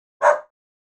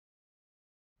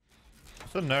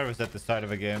so nervous at the start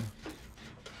of a game.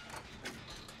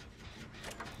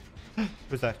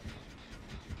 Who's that?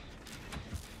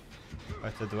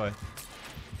 Right to the way.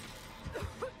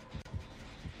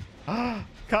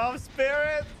 Calm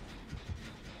spirit!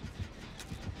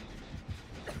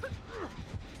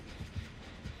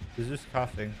 He's just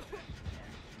coughing.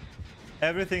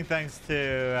 Everything thanks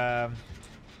to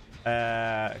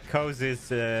Cozy's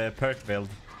perk build.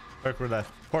 Perk roulette.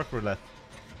 Pork roulette.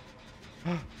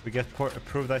 We get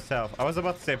prove thyself. I was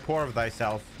about to say pour of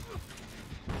thyself.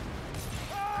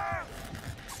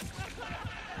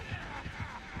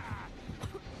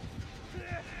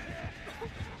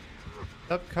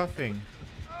 Stop coughing.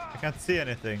 I can't see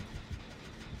anything.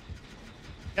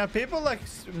 Can people like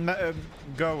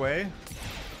go away?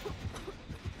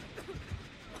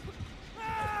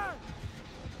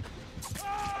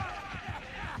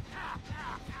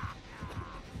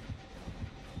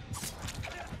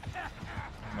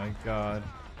 Oh my god.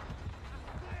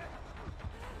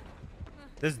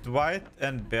 This Dwight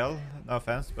and Bill, no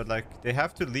offense, but like they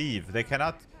have to leave. They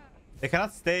cannot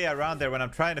stay around there when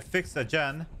I'm trying to fix a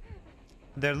gen.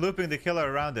 They're looping the killer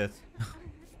around it.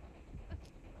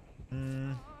 Okay.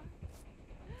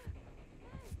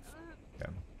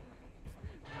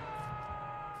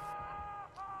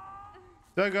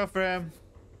 Do I go for him?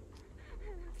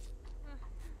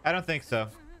 I don't think so.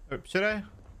 Or should I?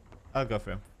 I'll go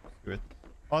for him. Screw it.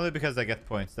 Only because I get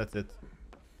points. That's it.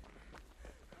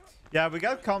 Yeah, we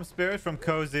got Calm Spirit from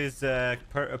Cozy's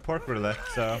pork roulette,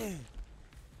 so...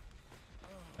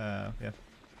 yeah.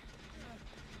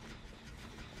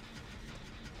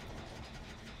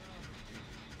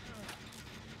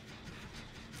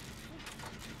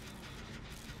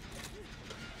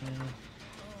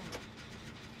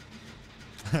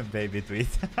 Baby tweet.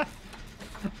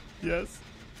 Yes.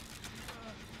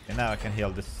 Okay, now I can heal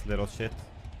this little shit.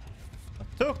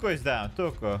 Tuko is down.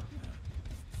 Tuko.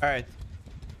 Alright.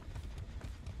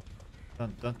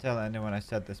 Don't tell anyone I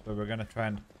said this, but we're gonna try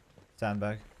and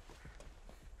sandbag.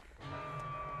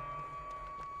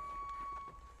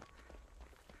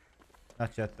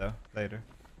 Not yet though. Later.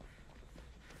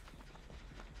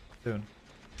 Soon.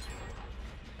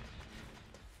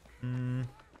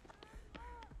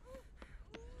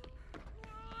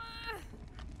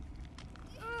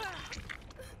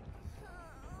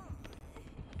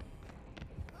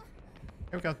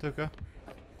 Here we come, Tuko.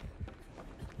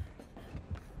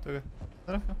 Tuko.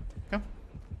 No, no, come.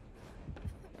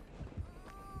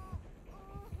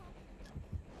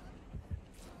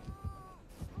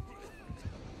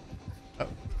 Oh.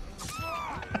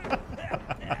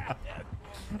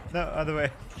 No, other way.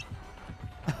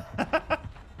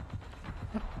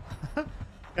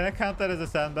 Can I count that as a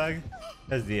sandbag?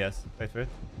 That's DS. Wait for it.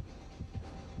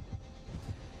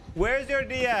 Where's your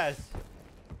DS?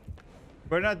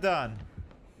 We're not done.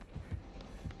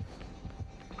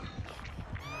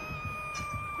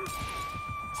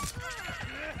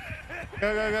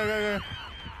 Go, go, go, go,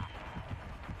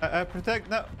 go. Protect.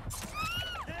 No.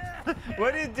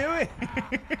 What are you doing?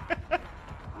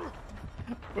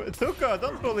 Tuko,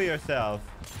 don't bully yourself.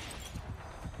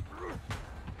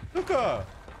 Tuko.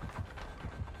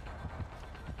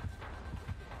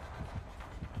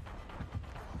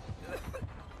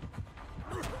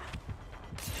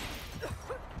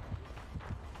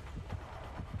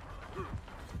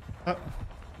 Oh.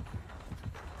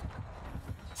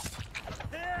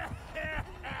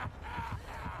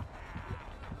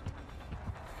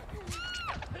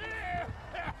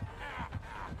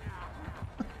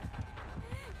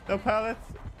 No pallets?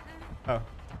 Oh.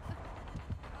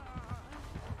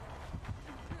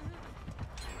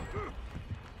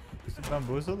 Is it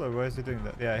bamboozle or why is he doing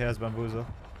that? Yeah, he has bamboozle.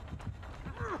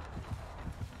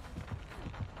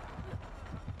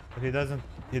 But he doesn't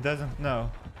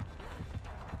know.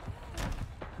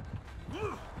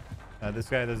 This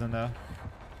guy doesn't know.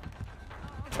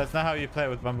 That's not how you play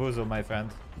with bamboozle, my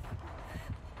friend.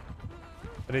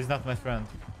 But he's not my friend.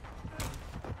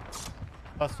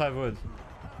 +5 wood.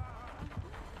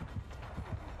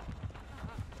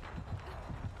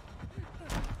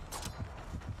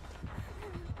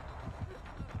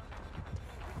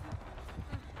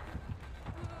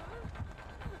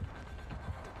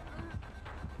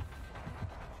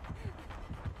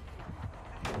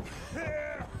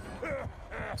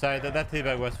 Sorry, that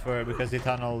tbag was for because he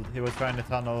tunneled. He was trying to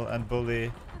tunnel and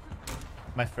bully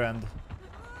my friend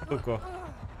Tuko.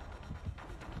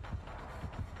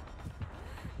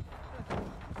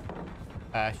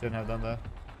 I shouldn't have done that.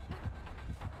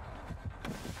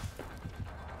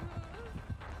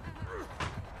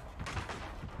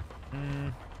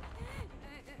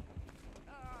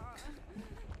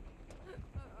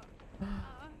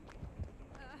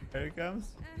 Here he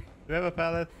comes. Do we have a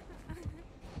pallet?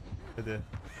 We do.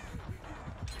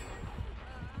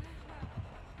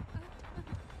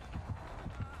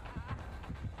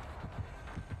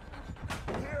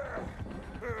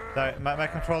 Sorry, my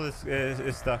control is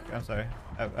stuck. I'm sorry.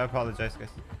 I apologize, guys.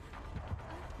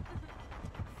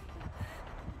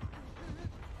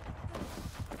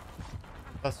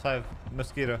 +5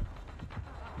 mosquito.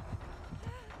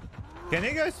 Can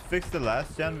you guys fix the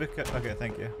last gen? Because okay,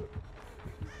 thank you.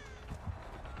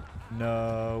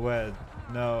 No wed.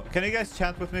 No. Can you guys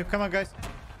chant with me? Come on, guys.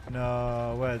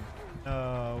 No wed.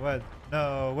 No wed.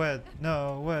 No wed.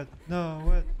 No wed. No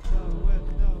wed. No wed.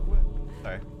 No wed.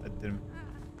 Sorry, I didn't.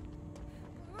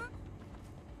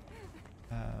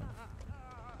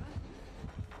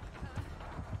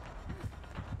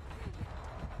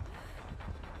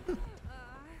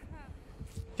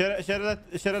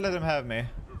 Should I let him have me?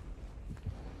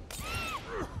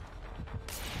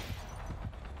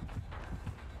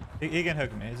 He can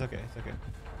hook me. It's okay. It's okay.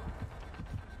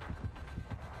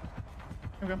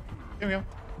 Come. Come.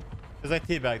 Because I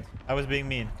teabagged. I was being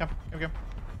mean. Come.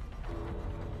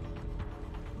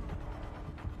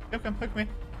 Come. Hook me.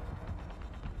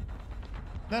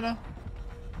 No.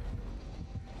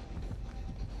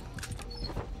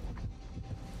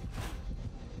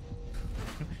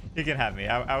 You can have me.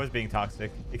 I was being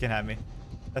toxic. You can have me.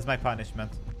 That's my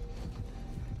punishment.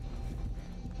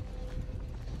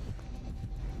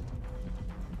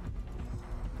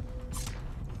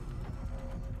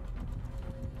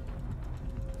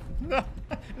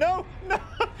 No,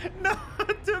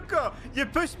 Tuko, you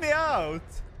pushed me out.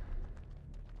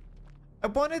 I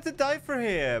wanted to die for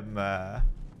him.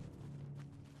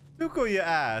 Tuko, you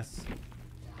ass.